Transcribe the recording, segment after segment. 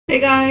Hey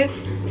guys,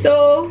 सो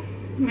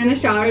मैंने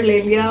shower ले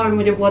लिया और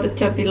मुझे बहुत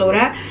अच्छा फील हो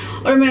रहा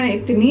है। और मैंने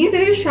इतनी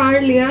देर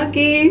शावर लिया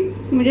कि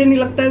मुझे नहीं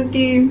लगता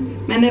कि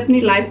मैंने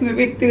अपनी लाइफ में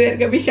भी इतनी देर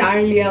कभी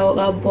शावर लिया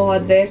होगा।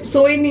 बहुत देर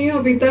सोई नहीं हूँ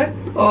अभी तक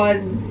और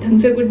ढंग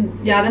से कुछ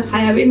ज्यादा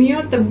खाया भी नहीं है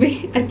और तब भी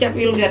अच्छा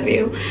फील कर रही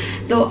हूँ।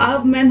 तो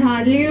अब मैं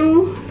नहा ली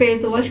हूँ,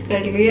 फेस वॉश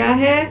कर लिया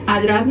है।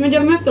 आज रात में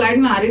जब मैं फ्लाइट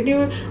में आ रही थी,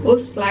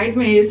 उस फ्लाइट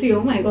में एसी,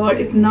 ओ माय गॉड,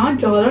 इतना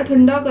ज्यादा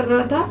ठंडा कर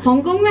रहा था।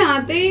 हांगकांग में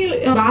आते ही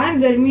बाहर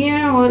गर्मी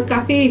है और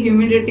काफी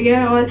ह्यूमिडिटी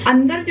है, और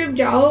अंदर जब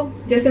जाओ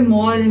जैसे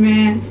मॉल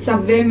में,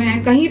 सबवे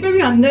में, कहीं पे भी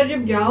अंदर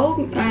जब जाओ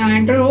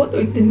एंटर हो तो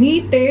इतनी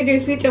तेज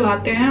एसी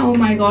चलाते हैं, ओ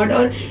माय गॉड।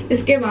 और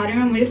इसके बारे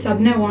में मुझे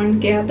सबने वार्न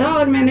किया था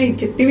और मैंने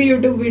जितनी भी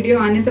यूट्यूब वीडियो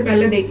आने से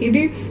पहले देखी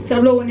थी,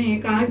 सब लोगों ने ये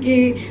कहा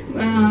कि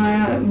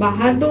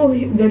बाहर तो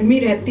गर्मी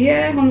रहती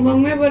है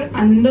हांगकांग में, पर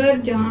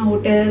अंदर जहाँ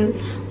होटल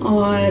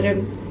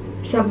और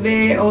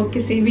सबवे और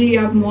किसी भी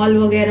आप मॉल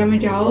वगैरह में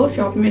जाओ,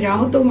 शॉप में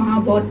जाओ, तो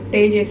वहाँ बहुत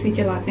तेज एसी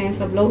चलाते हैं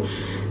सब लोग।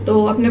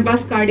 तो अपने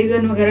पास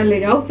कार्डिगन वगैरह ले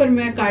जाओ, पर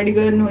मैं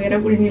कार्डिगन वगैरह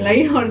कुछ नहीं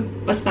लाई और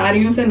पछता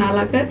रही हूँ उसे ना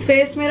लाकर।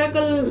 फेस मेरा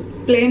कल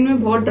प्लेन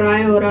में बहुत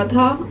ड्राई हो रहा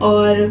था,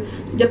 और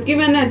जबकि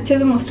मैंने अच्छे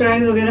से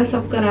मॉइस्चराइज वगैरह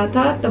सब करा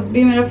था, तब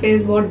भी मेरा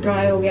फेस बहुत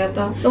ड्राई हो गया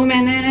था। तो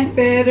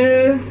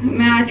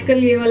मैं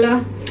आजकल ये वाला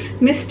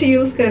मिस्ट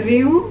यूज कर रही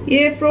हूँ।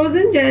 ये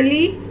फ्रोजन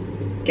जेली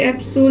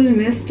कैप्सूल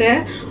मिस्ट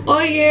है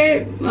और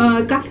ये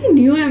काफी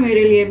न्यू है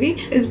मेरे लिए भी।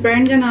 इस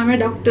ब्रांड का नाम है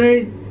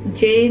doctor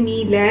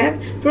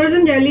JmeeLab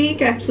Frozen Jelly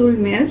Capsule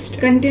Mist.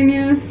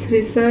 Continuous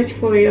research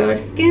for your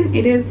skin.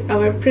 It is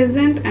our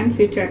present and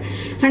future.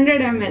 100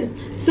 ml.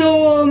 So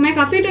मैं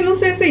काफी दिनों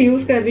से इसे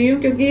यूज कर रही हूँ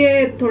क्योंकि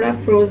ये थोड़ा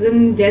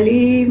फ्रोजन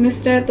जेली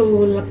मिस्ट है,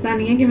 तो लगता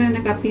नहीं है कि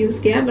मैंने काफी यूज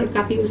किया है, पर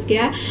काफी यूज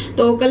किया है।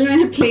 तो कल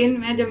मैंने प्लेन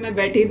में जब मैं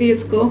बैठी थी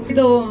इसको,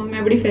 तो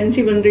मैं बड़ी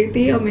फैंसी बन रही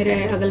थी और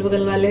मेरे अगल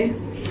बगल वाले,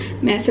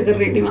 मैं ऐसे कर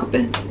रही थी वहां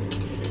पे,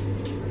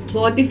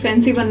 बहुत ही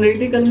फैंसी बन रही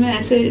थी। कल मैं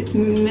ऐसे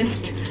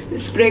मिस्ट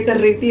स्प्रे कर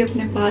रही थी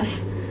अपने पास,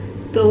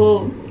 तो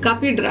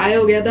काफी ड्राई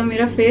हो गया था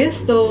मेरा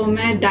फेस। तो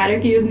मैं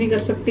डायरेक्ट यूज नहीं कर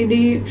सकती थी।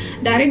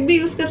 डायरेक्ट भी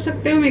यूज कर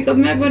सकते हो मेकअप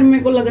में, पर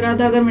मेरे को लग रहा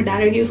था अगर मैं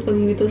डायरेक्ट यूज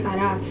करूंगी तो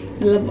सारा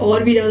मतलब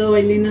और भी ज्यादा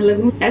ऑयली ना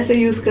लगूं, ऐसे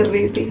यूज कर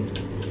रही थी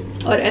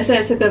और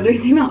ऐसे कर रही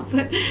थी वहां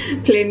पर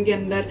प्लेन के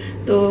अंदर।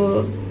 तो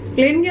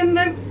प्लेन के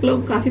अंदर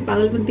लोग काफी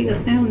पागलपंती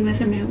करते हैं, उनमें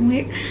से मैं हूँ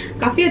एक।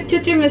 काफी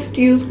अच्छे मिस्ट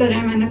यूज करे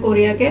हैं मैंने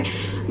कोरिया के,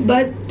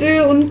 बट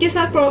उनके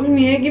साथ प्रॉब्लम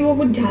ये है कि वो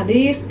कुछ ज्यादा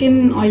ही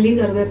स्किन ऑयली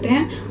कर देते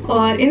हैं।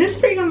 और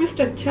इनिस्फ्री का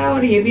मिस्ट अच्छा है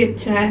और ये भी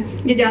अच्छा है,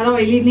 ये ज्यादा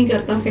ऑयली नहीं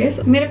करता फेस।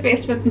 मेरे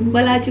फेस पे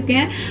पिंपल आ चुके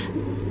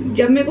हैं।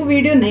 जब मेरे को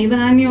वीडियो नहीं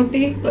बनानी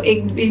होती तो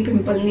एक भी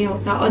पिंपल नहीं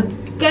होता, और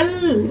कल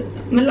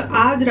मतलब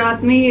आज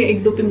रात में ये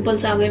 1-2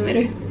 पिंपल्स आ गए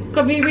मेरे,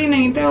 कभी भी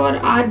नहीं थे, और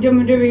आज जब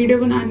मुझे वीडियो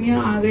बनानी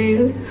है आ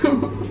गए।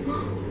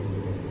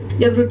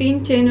 जब रूटीन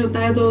चेंज होता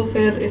है तो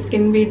फिर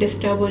स्किन भी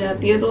डिस्टर्ब हो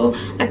जाती है। तो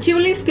अच्छी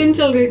वाली स्किन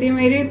चल रही थी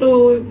मेरी, तो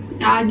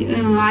आज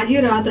ही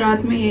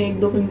रात में ये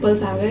 1-2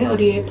 पिंपल्स आ गए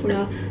और ये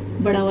थोड़ा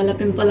बड़ा वाला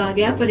पिंपल आ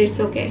गया, पर it's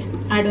okay,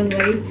 I don't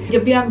worry.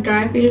 जब भी आप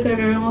ड्राई फील कर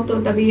रहे हो तो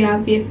तभी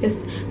आप ये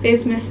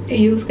फेस मिस्ट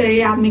यूज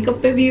करिए। आप मेकअप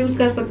पे भी यूज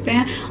कर सकते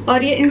हैं,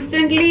 और ये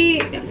इंस्टेंटली,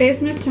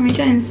 फेस मिस्ट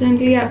हमेशा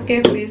इंस्टेंटली आपके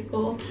फेस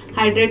को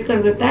हाइड्रेट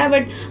कर देता है,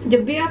 बट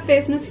जब भी आप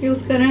फेस मिस्ट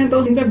यूज कर रहे हैं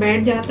तो इन पे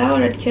बैठ जाता है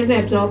और अच्छे से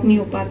एब्जॉर्ब नहीं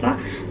हो पाता।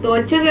 तो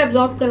अच्छे से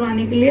एब्जॉर्ब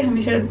करवाने के लिए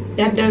हमेशा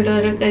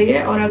डैब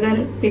करिए, और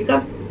अगर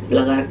मेकअप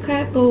लगा रखा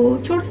है तो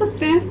छोड़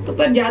सकते हैं, तो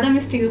पर ज्यादा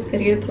मिस्ट यूज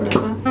करिए थोड़ा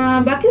सा।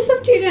 बाकी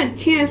सब चीजें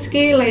अच्छी हैं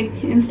इसकी, लाइक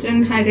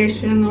इंस्टेंट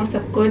हाइड्रेशन और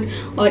सब कुछ,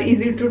 और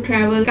इजी टू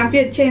ट्रैवल, काफी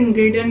अच्छे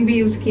इंग्रेडिएंट भी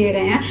यूज किए गए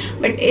हैं।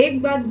 बट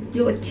एक बात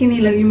जो अच्छी नहीं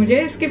लगी मुझे,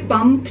 इसके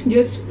पंप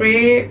जो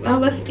स्प्रे,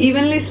 बस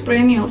इवनली स्प्रे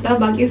नहीं होता,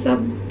 बाकी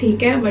सब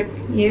ठीक है, बट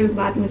ये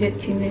बात मुझे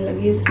अच्छी नहीं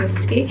लगी इस मिस्ट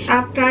की।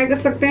 आप ट्राई कर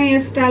सकते हैं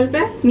YesStyle पे,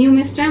 न्यू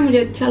मिस्ट है, मुझे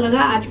अच्छा लगा।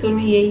 आजकल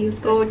मैं ये यूज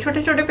को,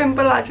 छोटे छोटे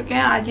पिंपल आ चुके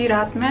हैं आज ही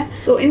रात में,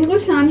 तो इनको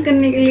शांत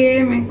करने के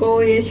लिए मेरे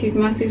को ये शीट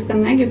मास्क यूज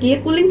करना है, क्योंकि ये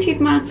कूलिंग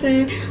शीट मास्क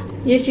है।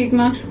 ये sheet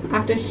mask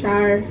after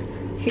shower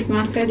sheet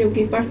mask है, जो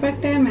कि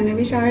परफेक्ट है। मैंने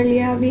भी शावर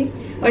लिया अभी,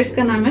 और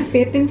इसका नाम है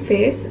faith in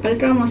face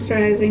ultra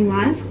moisturising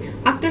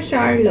mask after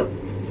shower look.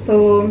 So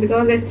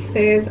because it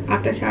says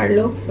after shower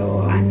look, so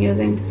I'm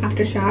using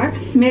after shower.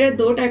 मेरे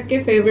 2 टाइप के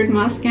फेवरेट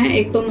मास्क हैं,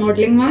 एक तो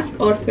मॉडलिंग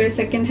मास्क और फिर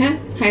सेकंड है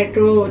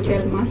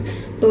हाइड्रोजेल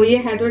मास्क। तो ये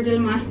हाइड्रोजेल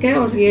मास्क है,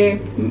 और ये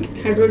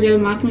हाइड्रोजेल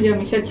मास्क मुझे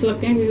हमेशा अच्छे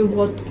लगते हैं क्योंकि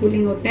बहुत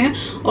कूलिंग होते हैं,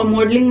 और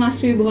मॉडलिंग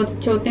मास्क भी बहुत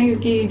अच्छे होते हैं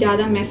क्योंकि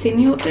ज़्यादा मैसी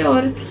नहीं होते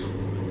और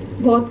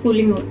बहुत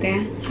कूलिंग होते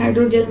हैं।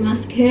 हाइड्रोजेल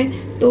मास्क है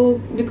तो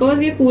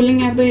बिकॉज ये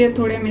कूलिंग है तो ये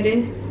थोड़े मेरे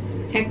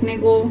एक्ने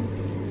को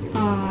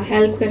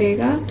हेल्प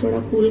करेगा थोड़ा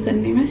कूल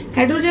करने में।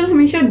 हाइड्रोजेल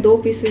हमेशा 2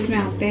 पीसेस में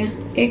आते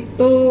हैं, एक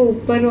तो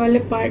ऊपर वाले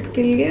पार्ट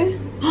के लिए,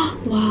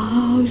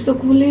 वाह सो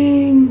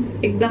कूलिंग,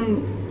 एकदम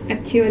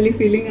अच्छी वाली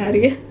फीलिंग आ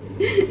रही है।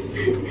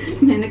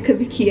 मैंने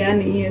कभी किया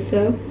नहीं है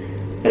सब,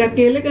 और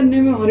अकेले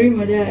करने में और भी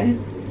मजा है।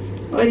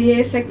 और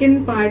ये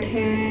सेकंड पार्ट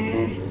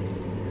है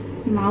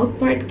माउथ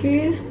पार्ट के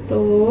लिए,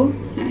 तो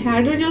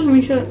हाइड्रोजेल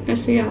हमेशा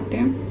ऐसे ही आते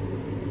हैं।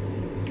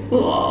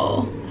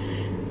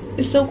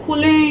 वाह सो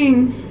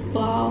कूलिंग,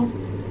 वाह,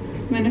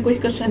 मैंने कोई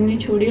कसर नहीं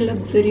छोड़ी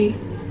लग्जरी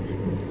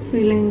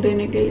फीलिंग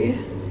देने के लिए।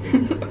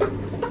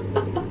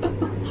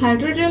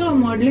 हाइड्रोजेल और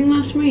मॉडलिंग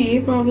मास्क में यही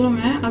प्रॉब्लम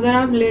है, अगर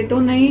आप लेटो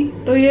नहीं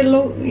तो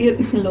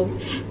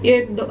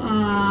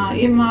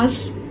ये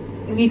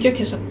मास्क नीचे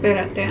खिसकते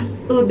रहते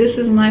हैं। तो this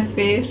is my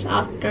face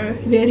after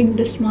wearing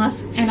this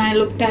mask and I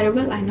look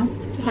terrible, I know.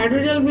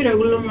 Hydrogel भी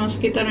रेगुलर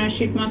मास्क की तरह,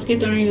 शीट मास्क की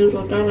तरह यूज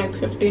होता है, लाइक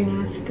 15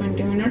 मिनट्स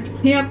 20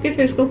 मिनट। ये आपके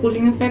फेस को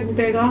कूलिंग इफेक्ट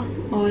देगा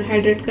और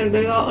हाइड्रेट कर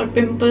देगा, और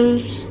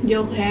पिंपल्स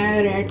जो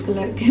है रेड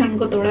कलर के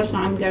उनको थोड़ा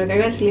शांत कर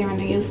देगा, इसलिए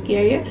मैंने यूज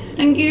किया ये।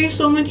 Thank you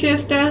so much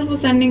YesStyle for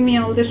sending me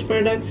all this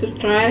products to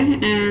try,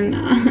 and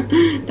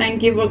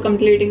thank you for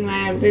completing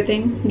my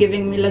everything,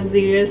 giving me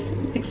luxurious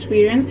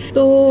experience.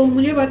 तो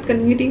मुझे बात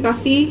करनी थी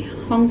काफी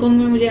हांगकांग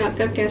में मुझे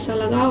आकर कैसा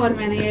लगा, और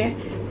मैंने ये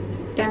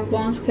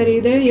टैम्पॉन्स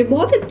खरीदे, ये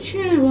बहुत अच्छे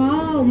हैं,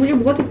 वाह मुझे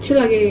बहुत अच्छे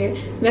लगे ये।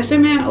 वैसे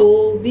मैं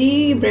वो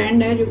भी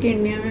ब्रांड है जो कि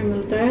इंडिया में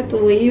मिलता है तो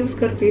वही यूज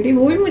करती थी,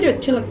 वो भी मुझे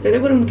अच्छे लगते थे,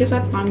 पर उनके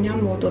साथ तामझाम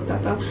बहुत होता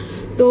था,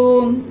 तो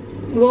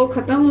वो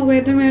खत्म हो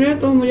गए थे मेरे,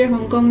 तो मुझे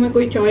हांगकांग में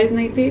कोई चॉइस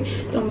नहीं थी,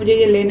 तो मुझे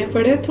ये लेने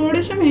पड़े।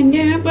 थोड़े से महंगे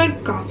हैं पर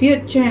काफी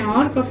अच्छे हैं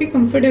और काफी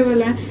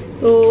कंफर्टेबल हैं।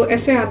 तो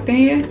ऐसे आते हैं,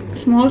 ये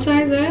स्मॉल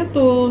साइज है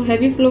तो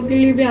हैवी फ्लो के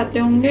लिए भी आते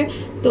होंगे,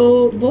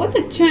 तो बहुत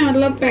अच्छे हैं।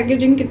 मतलब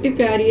पैकेजिंग कितनी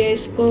प्यारी है,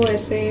 इसको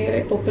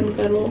ऐसे ओपन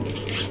करो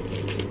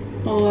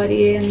और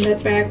ये अंदर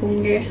पैक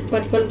होंगे,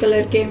 पर्पल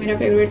कलर के, मेरा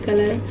फेवरेट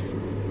कलर।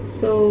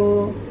 सो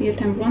ये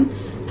टैम्पॉन,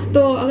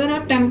 तो अगर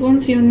आप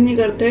टैम्पॉन्स यूज नहीं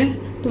करते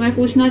तो मैं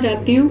पूछना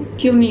चाहती हूँ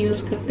क्यों नहीं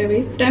यूज करते भाई।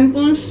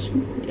 टैम्पॉन्स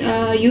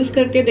यूज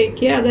करके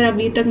देखिए, अगर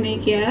अभी तक नहीं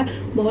किया है,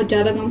 बहुत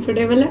ज्यादा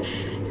कंफर्टेबल है।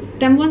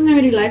 टैम्पॉन्स ने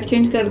मेरी लाइफ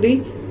चेंज कर दी,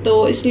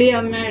 तो इसलिए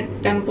अब मैं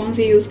टैम्पॉन्स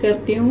ही यूज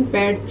करती हूँ,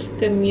 पैड्स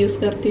कम यूज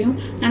करती हूँ।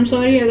 आई एम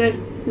सॉरी अगर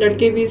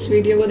लड़के भी इस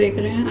वीडियो को देख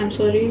रहे हैं, I am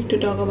sorry to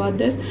talk about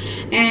this,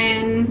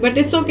 and but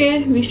it's okay,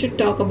 we should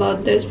talk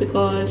about this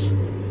because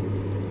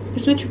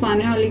इसमें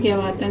छुपाने वाली क्या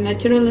बात है,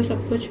 नेचुरल है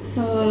सब कुछ।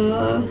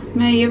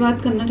 मैं ये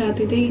बात करना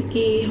चाहती थी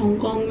कि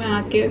हांगकांग में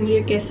आके मुझे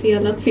कैसी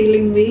अलग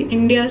फीलिंग हुई।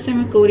 इंडिया से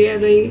मैं कोरिया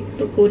गई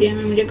तो कोरिया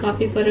में मुझे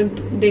काफ़ी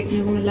फ़र्क देखने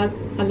को मिला,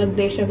 अलग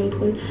देश है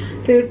बिल्कुल।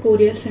 फिर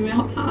कोरिया से मैं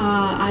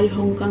आज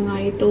हांगकांग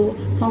आई, तो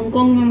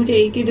हांगकांग में मुझे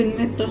एक ही दिन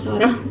में इतना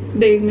सारा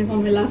देखने को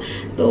मिला।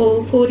 तो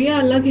कोरिया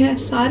अलग है,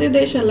 सारे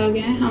देश अलग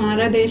हैं।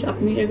 हमारा देश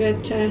अपनी जगह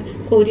अच्छा है,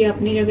 कोरिया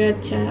अपनी जगह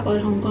अच्छा है, और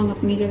हांगकांग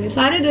अपनी जगह,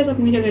 सारे देश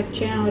अपनी जगह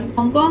अच्छे हैं। और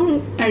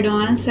हांगकांग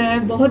एडवांस है,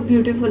 बहुत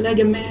ब्यूटीफुल है।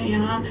 जब मैं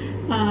यहाँ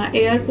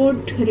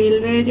एयरपोर्ट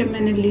रेलवे जब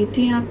मैंने ली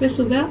थी यहाँ पे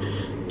सुबह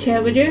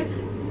 6 बजे,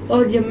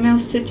 और जब मैं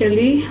उससे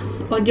चली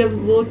और जब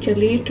वो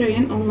चली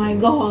ट्रेन, ओ माय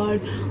गॉड,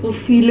 वो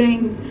फीलिंग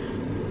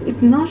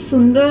इतना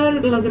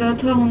सुंदर लग रहा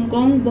था।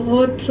 हांगकांग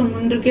बहुत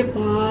समुद्र के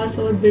पास,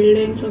 और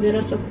बिल्डिंग्स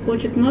वगैरह सब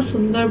कुछ इतना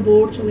सुंदर,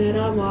 बोट्स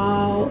वगैरह,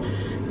 वाव,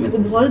 मेरे को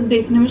बहुत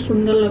देखने में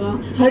सुंदर लगा।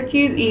 हर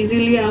चीज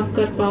इजीली आप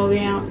कर पाओगे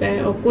यहाँ पे,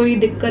 और कोई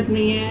दिक्कत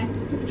नहीं है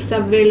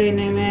सबवे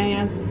लेने में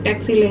या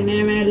टैक्सी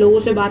लेने में, लोगों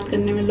से बात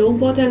करने में, लोग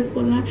बहुत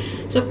हेल्पफुल हैं,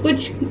 सब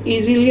कुछ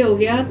इजीली हो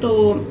गया। तो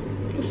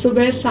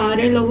सुबह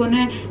सारे लोगों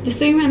ने,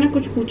 जिससे भी मैंने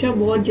कुछ पूछा,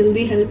 बहुत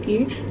जल्दी हेल्प की।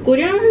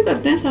 कोरिया में भी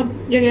करते हैं, सब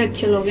जगह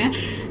अच्छे लोग हैं,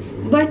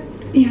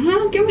 बट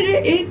यहाँ के मुझे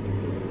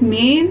एक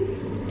मेन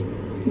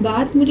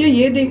बात मुझे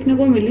ये देखने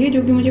को मिली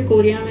जो कि मुझे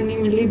कोरिया में नहीं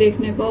मिली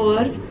देखने को,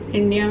 और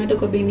इंडिया में तो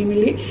कभी नहीं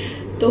मिली।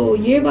 तो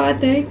ये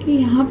बात है कि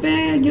यहाँ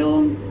पे जो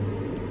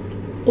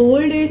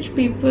old age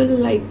people,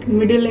 like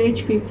middle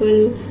age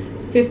people,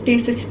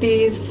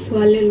 50-60s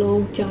वाले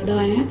लोग ज़्यादा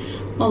हैं।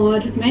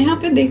 और मैं यहाँ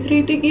पे देख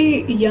रही थी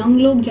कि यंग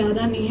लोग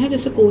ज़्यादा नहीं है,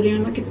 जैसे कोरिया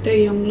में कितने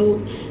यंग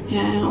लोग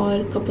हैं,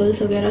 और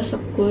कपल्स वगैरह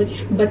सब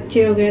कुछ,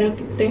 बच्चे वगैरह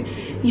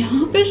कितने।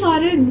 यहाँ पे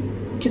सारे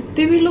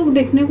जितने भी लोग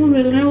देखने को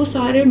मिल रहे हैं वो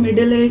सारे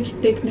मिडिल एज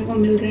देखने को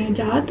मिल रहे हैं,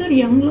 ज़्यादातर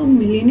यंग लोग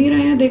मिल ही नहीं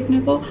रहे हैं देखने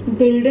को।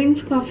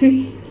 बिल्डिंग्स काफ़ी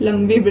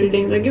लंबी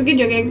बिल्डिंग्स है, क्योंकि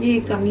जगह की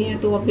कमी है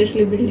तो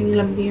ऑब्वियसली बिल्डिंग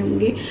लंबी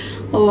होंगी,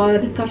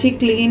 और काफ़ी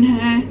क्लीन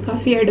है,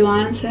 काफ़ी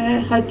एडवांस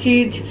है हर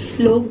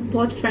चीज़। लोग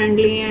बहुत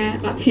फ्रेंडली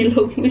हैं, काफ़ी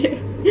लोग मुझे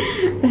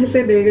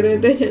ऐसे देख रहे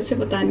थे जैसे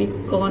पता नहीं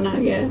कौन आ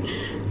गया है।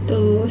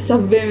 तो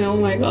सबवे में, ओ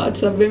माय गॉड,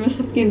 सबवे में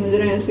सबकी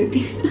नजरें ऐसी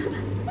थी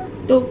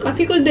तो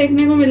काफ़ी कुछ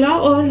देखने को मिला।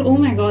 और ओ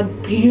माय गॉड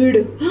भीड़,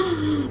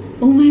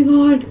 ओ माय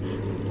गॉड,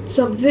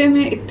 सबवे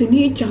में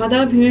इतनी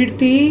ज़्यादा भीड़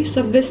थी,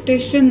 सबवे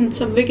स्टेशन,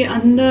 सबवे के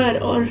अंदर।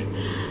 और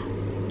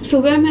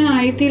सुबह मैं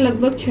आई थी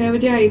लगभग 6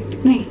 बजे आई थी,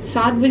 नहीं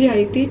 7 बजे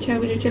आई थी, 6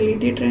 बजे चली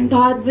थी ट्रेन।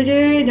 7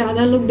 बजे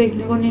ज़्यादा लोग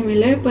देखने को नहीं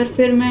मिले, पर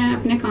फिर मैं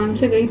अपने काम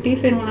से गई थी,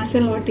 फिर वहाँ से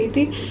लौटी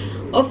थी,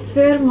 और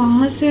फिर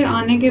वहाँ से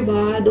आने के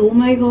बाद ओ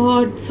माय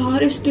गॉड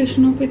सारे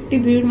स्टेशनों पे इतनी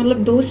भीड़।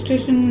 मतलब 2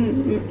 स्टेशन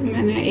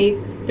मैंने, एक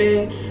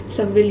पे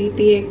सबवे ली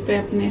थी, एक पे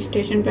अपने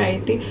स्टेशन पे आई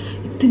थी,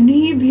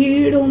 इतनी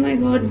भीड़, oh my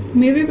God.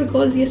 May be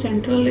because ये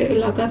सेंट्रल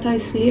इलाका था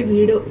इसलिए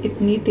भीड़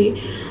इतनी थी।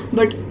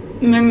 बट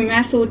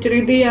मैं सोच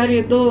रही थी यार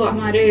ये तो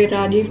हमारे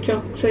राजीव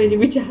चौक से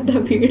भी ज़्यादा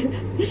भीड़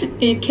है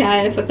ये क्या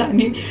है पता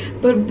नहीं,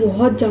 पर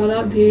बहुत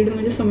ज़्यादा भीड़,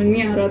 मुझे समझ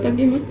नहीं आ रहा था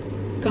कि मैं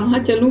कहाँ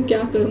चलूँ, क्या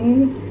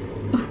करूँ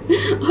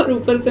और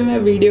ऊपर से मैं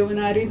वीडियो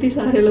बना रही थी,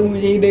 सारे लोग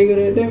मुझे ही देख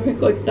रहे थे, मेरे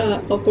को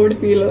इतना ऑकवर्ड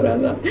फील हो रहा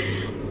था।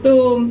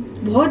 तो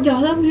बहुत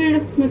ज़्यादा भीड़,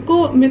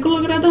 मेरे को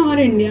लग रहा था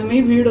हमारे इंडिया में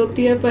ही भीड़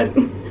होती है,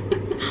 पर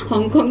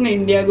हांगकांग ने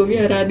इंडिया को भी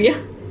हरा दिया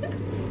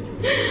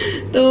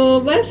तो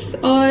बस।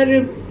 और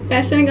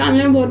पैसे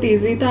निकालने में बहुत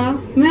इजी था।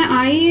 मैं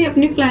आई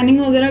अपनी प्लानिंग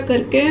वगैरह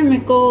करके,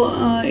 मेरे को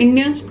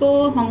इंडियंस को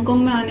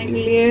हांगकांग में आने के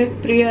लिए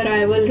प्री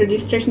अराइवल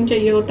रजिस्ट्रेशन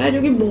चाहिए होता है,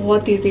 जो कि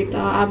बहुत इजी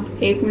था। आप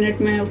 1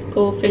 मिनट में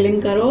उसको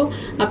फिलिंग करो,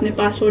 अपने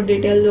पासपोर्ट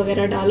डिटेल्स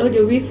वगैरह डालो,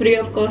 जो भी फ्री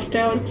ऑफ कॉस्ट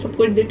है, और सब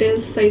कुछ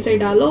डिटेल्स सही सही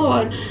डालो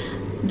और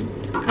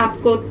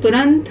आपको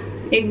तुरंत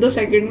 1-2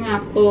 सेकंड में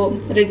आपको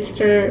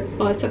रजिस्टर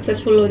और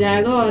सक्सेसफुल हो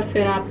जाएगा और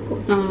फिर आपको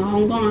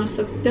हांगकांग आ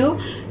सकते हो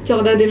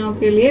 14 दिनों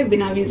के लिए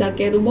बिना वीजा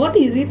के। तो बहुत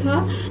इजी था।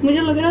 मुझे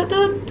लग रहा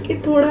था कि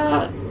थोड़ा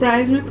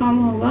प्राइस में कम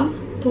होगा,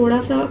 थोड़ा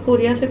सा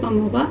कोरिया से कम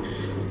होगा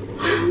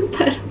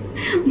पर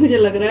मुझे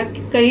लग रहा है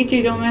कि कई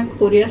चीजों में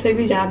कोरिया से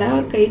भी ज्यादा है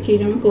और कई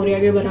चीजों में कोरिया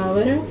के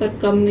बराबर है, पर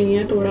कम नहीं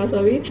है थोड़ा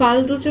सा भी।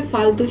 फालतू से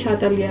फालतू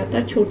छाता लिया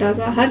था, छोटा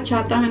सा। हर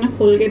छाता मैंने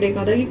खोल के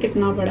देखा था कि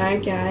कितना बड़ा है,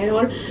 क्या है,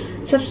 और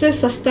सबसे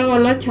सस्ता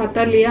वाला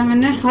छाता लिया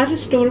मैंने। हर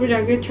स्टोर पे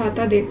जाके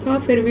छाता देखा,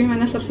 फिर भी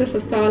मैंने सबसे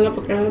सस्ता वाला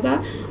पकड़ा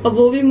था और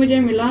वो भी मुझे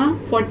मिला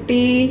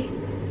 40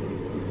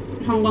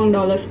 हांगकांग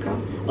डॉलर्स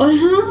का। और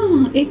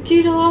हाँ, एक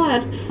चीज और,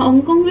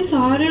 हांगकांग में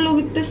सारे लोग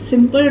इतने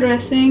सिंपल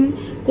ड्रेसिंग,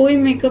 कोई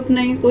मेकअप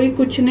नहीं, कोई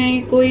कुछ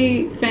नहीं, कोई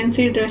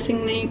फैंसी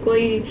ड्रेसिंग नहीं,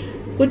 कोई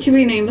कुछ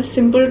भी नहीं, बस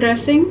सिंपल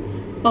ड्रेसिंग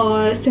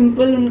और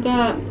सिंपल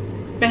उनका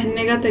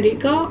पहनने का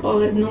तरीका,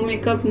 और no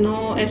makeup,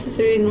 no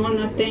accessory, no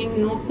nothing,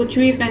 no कुछ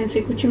भी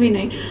फैंसी, कुछ भी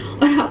नहीं।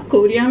 और आप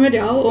कोरिया में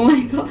जाओ, ओ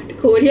माय गॉड,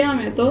 कोरिया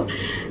में तो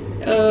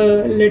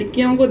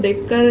लड़कियों को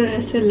देखकर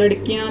ऐसे,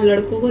 लड़कियां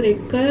लड़कों को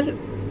देखकर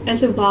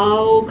ऐसे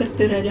वाव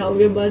करते रह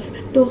जाओगे बस।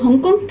 तो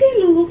हांगकांग के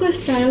लोगों का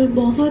स्टाइल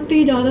बहुत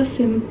ही ज्यादा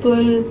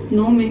simple,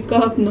 no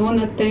makeup, no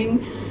nothing.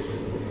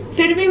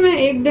 फिर भी मैं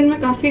एक दिन में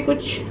काफी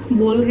कुछ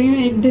बोल रही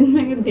हूँ, एक दिन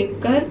में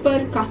देखकर,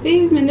 पर काफी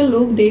मैंने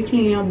लोग देख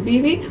लिए हैं अभी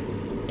भी।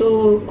 तो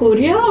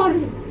कोरिया और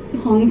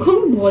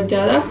हांगकांग बहुत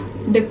ज्यादा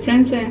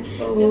डिफरेंस है।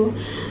 तो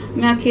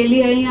मैं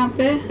अकेली आई यहाँ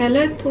पे।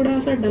 पहले थोड़ा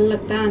सा डर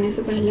लगता है आने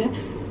से पहले,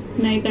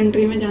 नई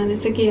कंट्री में जाने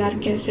से, कि यार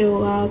कैसे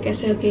होगा,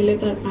 कैसे अकेले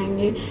कर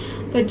पाएंगे।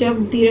 पर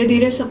जब धीरे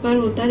धीरे सफर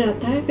होता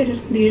जाता है, फिर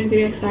धीरे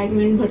धीरे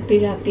एक्साइटमेंट बढ़ती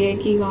जाती है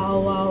कि वाह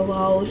वाह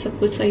वाह सब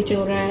कुछ सही चल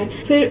रहा है।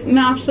 फिर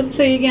मैं आप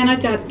सबसे ये कहना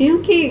चाहती हूँ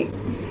कि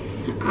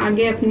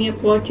आगे अपनी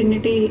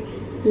अपॉर्चुनिटी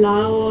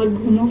लाओ और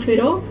घूमो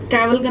फिरो।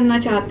 ट्रैवल करना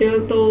चाहते हो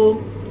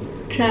तो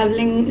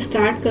ट्रैवलिंग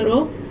स्टार्ट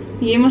करो।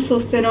 ये मत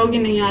सोचते रहो कि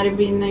नहीं यार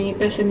भी नहीं,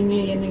 पैसे नहीं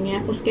है, ये नहीं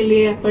है। उसके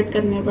लिए एफर्ट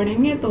करने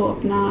पड़ेंगे, तो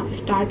अपना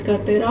स्टार्ट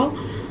करते रहो।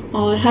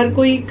 और हर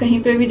कोई कहीं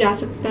पे भी जा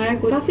सकता है।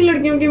 काफ़ी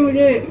लड़कियों की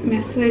मुझे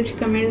मैसेज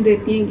कमेंट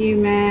देती हैं कि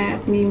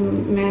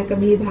मैं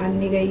कभी बाहर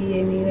नहीं गई,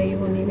 ये नहीं गई,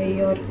 वो नहीं गई,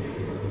 और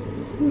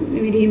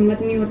मेरी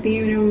हिम्मत नहीं होती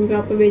है, मेरे मम्मी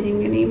पापा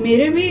भेजेंगे नहीं।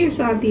 मेरे भी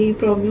साथ ही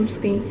प्रॉब्लम्स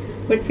थी,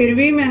 बट फिर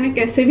भी मैंने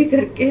कैसे भी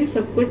करके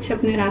सब कुछ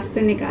अपने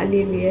रास्ते निकाल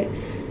ही लिए।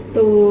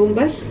 तो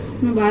बस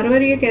मैं बार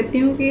बार ये कहती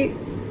हूँ कि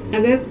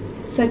अगर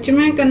सच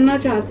में करना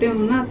चाहते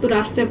हो ना, तो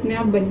रास्ते अपने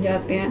आप बन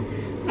जाते हैं।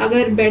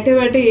 अगर बैठे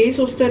बैठे यही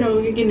सोचते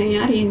रहोगे कि नहीं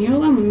यार ये नहीं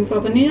होगा, मम्मी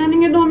पापा नहीं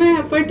जानेंगे, तो हमें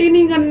एफर्ट ही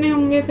नहीं करने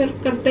होंगे, फिर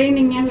करते ही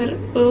नहीं है,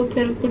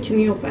 फिर कुछ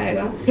नहीं हो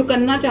पाएगा। जो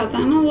करना चाहता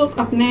है ना, वो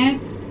अपने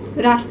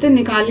रास्ते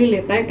निकाल ही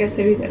लेता है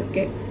कैसे भी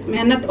करके।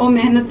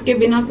 मेहनत के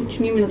बिना कुछ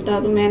नहीं मिलता।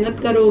 तो मेहनत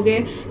करोगे,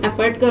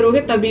 एफर्ट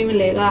करोगे, तभी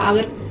मिलेगा।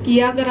 अगर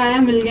किया कराया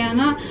मिल गया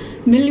ना,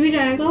 मिल भी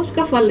जाएगा,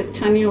 उसका फल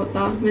अच्छा नहीं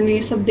होता। मैंने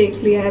ये सब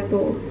देख लिया है। तो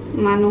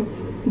मानो,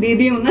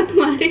 दीदी हूँ ना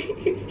तुम्हारी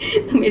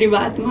तो मेरी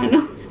बात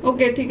मानो।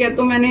 ओके ठीक है,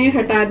 तो मैंने ये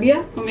हटा दिया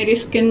और मेरी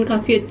स्किन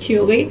काफी अच्छी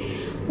हो गई।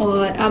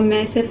 और अब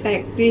मैं इसे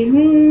फेंक रही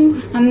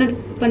हूँ। हमने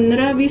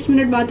 15-20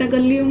 मिनट बातें कर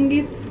ली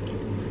होंगी।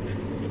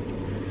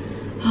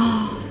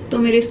 तो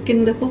मेरी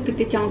स्किन देखो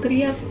कितनी चमक रही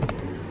है।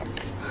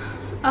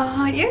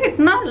 ये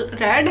इतना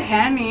रेड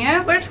है नहीं है,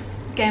 बट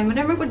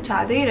कैमरे में कुछ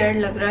ज्यादा ही रेड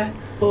लग रहा है।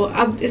 तो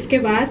अब इसके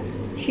बाद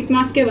शीट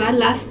मास्क के बाद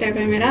लास्ट स्टेप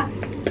है मेरा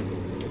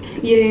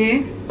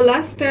ये।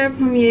 लास्ट स्टेप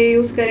हम ये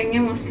यूज करेंगे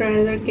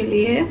मॉइस्चराइजर के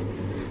लिए,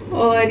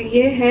 और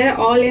ये है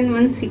ऑल इन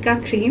वन सिका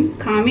cream,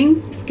 Kameng,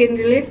 skin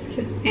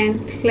relief and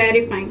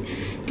clarifying.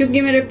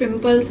 क्योंकि मेरे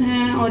पिंपल्स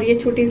हैं और ये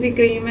छोटी सी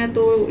क्रीम है,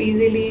 तो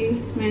इजीली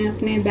मैं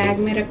अपने बैग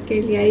में रख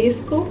के ले आई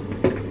इसको।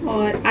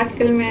 और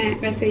आजकल मैं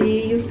वैसे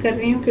ये यूज कर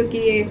रही हूँ क्योंकि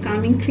ये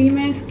कामिंग क्रीम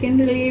है,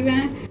 स्किन रिलीफ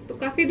है, तो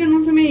काफी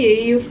दिनों से मैं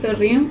यही यूज कर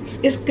रही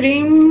हूँ। इस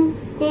क्रीम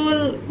को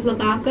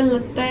लगाकर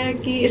लगता है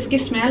कि इसकी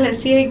स्मेल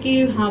ऐसी है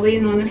कि हाँ भाई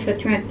इन्होंने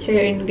सच में अच्छे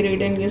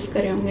इंग्रेडिएंट यूज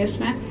करे होंगे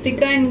इसमें।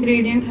 सिका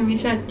इंग्रेडिएंट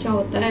हमेशा अच्छा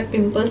होता है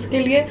पिंपल्स के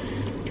लिए,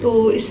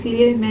 तो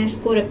इसलिए मैं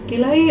इसको रख के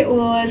लाई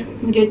और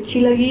मुझे अच्छी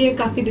लगी है।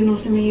 काफी दिनों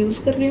से मैं यूज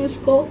कर रही हूँ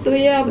इसको, तो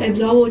ये अब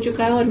एब्जॉर्ब हो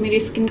चुका है और मेरी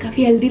स्किन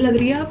काफी हेल्दी लग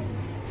रही है अब।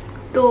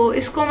 तो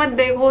इसको मत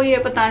देखो, ये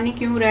पता नहीं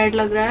क्यों रेड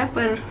लग रहा है,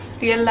 पर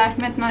रियल लाइफ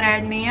में इतना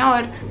रेड नहीं है।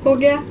 और हो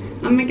गया।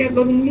 अब मैं क्या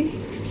करूँगी,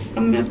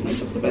 अब मैं अपने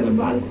सबसे पहले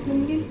बाल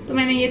खोलूंगी। तो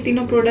मैंने ये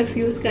तीनों प्रोडक्ट्स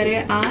यूज करे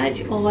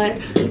आज, और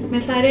मैं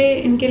सारे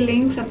इनके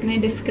लिंक्स अपने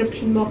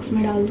डिस्क्रिप्शन बॉक्स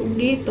में डाल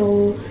दूंगी। तो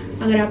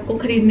अगर आपको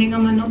खरीदने का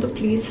मन हो तो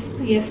प्लीज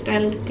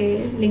YesStyle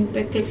के लिंक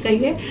पे क्लिक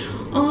करिए।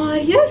 और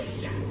यस,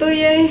 तो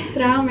ये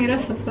रहा मेरा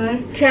सफर,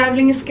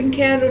 ट्रैवलिंग स्किन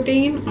केयर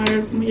रूटीन।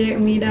 और मुझे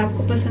उम्मीद है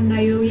आपको पसंद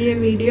आई होगी ये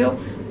वीडियो,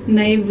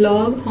 नई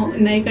व्लॉग,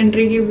 नई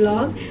कंट्री की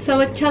व्लॉग, सब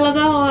अच्छा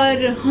लगा।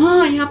 और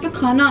हाँ, यहाँ पे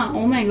खाना,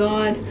 ओ माय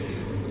गॉड,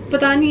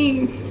 पता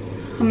नहीं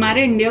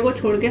हमारे इंडिया को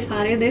छोड़ के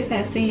सारे देश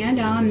ऐसे ही हैं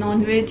जहाँ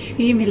नॉन वेज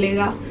ही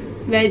मिलेगा,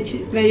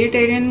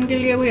 वेजिटेरियन के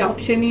लिए कोई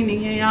ऑप्शन ही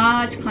नहीं है।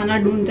 यहाँ आज खाना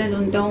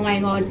ढूंढते ओह माय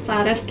गॉड,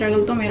 सारा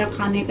स्ट्रगल तो मेरा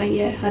खाने का ही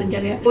है हर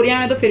जगह। कोरिया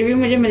में तो फिर भी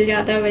मुझे मिल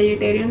जाता है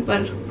वेजिटेरियन,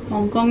 पर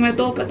हांगकांग में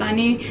तो पता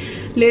नहीं,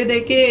 ले दे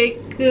के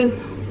एक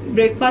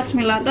ब्रेकफास्ट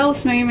मिला था,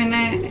 उसमें ही मैंने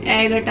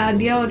एग हटा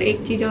दिया और एक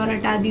चीज और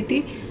हटा दी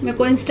थी। मेरे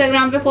को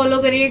इंस्टाग्राम पे फॉलो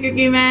करिए,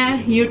 क्योंकि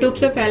मैं यूट्यूब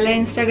से पहले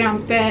इंस्टाग्राम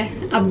पे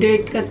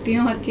अपडेट करती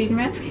हूँ हर चीज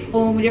में,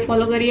 तो मुझे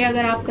फॉलो करिए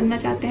अगर आप करना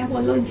चाहते हैं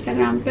फॉलो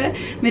इंस्टाग्राम पे।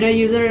 मेरा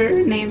यूजर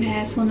नेम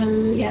है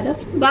Sonal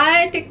Yadav.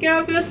 Bye, take care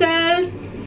of yourself.